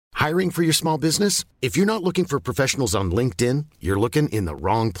Hiring for your small business? If you're not looking for professionals on LinkedIn, you're looking in the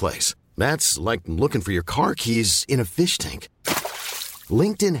wrong place. That's like looking for your car keys in a fish tank.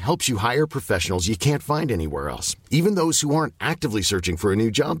 LinkedIn helps you hire professionals you can't find anywhere else, even those who aren't actively searching for a new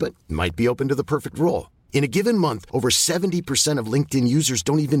job but might be open to the perfect role. In a given month, over 70% of LinkedIn users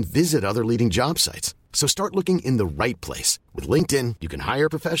don't even visit other leading job sites. So start looking in the right place. With LinkedIn, you can hire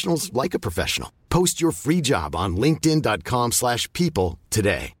professionals like a professional. Post your free job on linkedin.com/people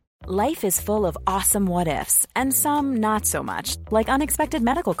today. Life is full of awesome what-ifs, and some not so much, like unexpected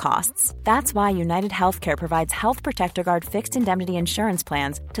medical costs. That's why United Healthcare provides Health Protector Guard fixed indemnity insurance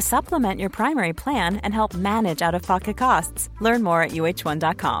plans to supplement your primary plan and help manage out-of-pocket costs. Learn more at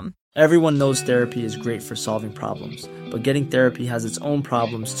uh1.com. Everyone knows therapy is great for solving problems, but getting therapy has its own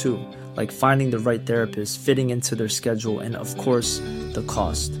problems too, like finding the right therapist, fitting into their schedule, and of course, the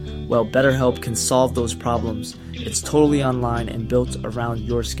cost. Well, BetterHelp can solve those problems. It's totally online and built around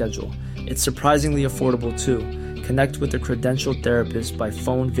your schedule. It's surprisingly affordable too. Connect with a credentialed therapist by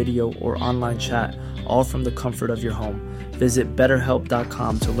phone, video, or online chat, all from the comfort of your home. Visit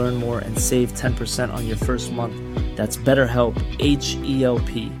BetterHelp.com to learn more and save 10% on your first month. That's BetterHelp,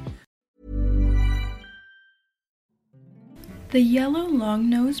 H-E-L-P. The yellow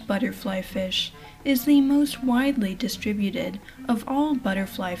longnose butterflyfish is the most widely distributed of all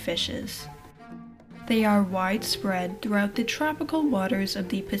butterfly fishes. They are widespread throughout the tropical waters of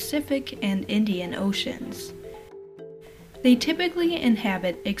the Pacific and Indian Oceans. They typically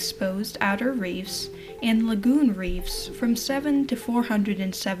inhabit exposed outer reefs and lagoon reefs from 7 to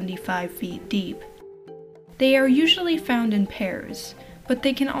 475 feet deep. They are usually found in pairs, but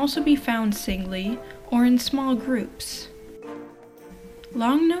they can also be found singly or in small groups.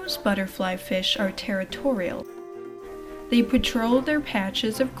 Longnose butterflyfish are territorial. They patrol their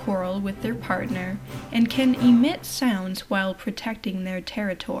patches of coral with their partner and can emit sounds while protecting their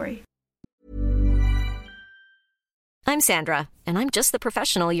territory. I'm Sandra, and I'm just the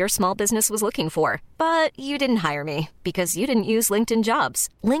professional your small business was looking for. But you didn't hire me because you didn't use LinkedIn Jobs.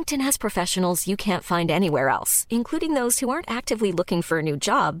 LinkedIn has professionals you can't find anywhere else, including those who aren't actively looking for a new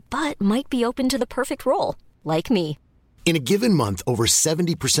job, but might be open to the perfect role, like me. In a given month, over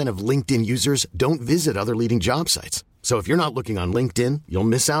 70% of LinkedIn users don't visit other leading job sites. So if you're not looking on LinkedIn, you'll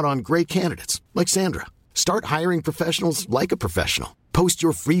miss out on great candidates like Sandra. Start hiring professionals like a professional. Post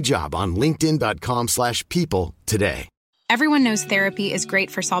your free job on linkedin.com/people today. Everyone knows therapy is great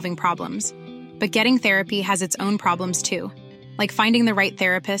for solving problems, but getting therapy has its own problems too, like finding the right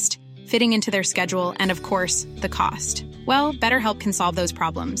therapist, fitting into their schedule, and of course, the cost. Well, BetterHelp can solve those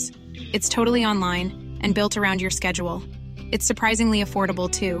problems. It's totally online and built around your schedule. It's surprisingly affordable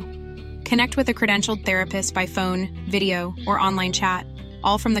too. Connect with a credentialed therapist by phone, video, or online chat,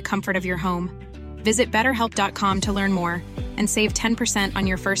 all from the comfort of your home. Visit BetterHelp.com to learn more and save 10% on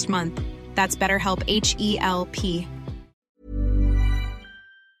your first month. That's BetterHelp, H-E-L-P.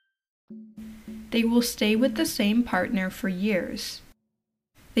 They will stay with the same partner for years.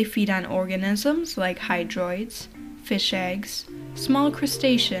 They feed on organisms like hydroids, fish eggs, small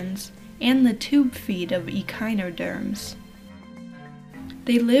crustaceans, and the tube feed of echinoderms.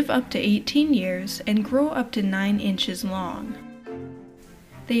 They live up to 18 years and grow up to 9 inches long.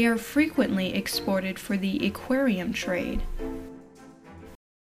 They are frequently exported for the aquarium trade,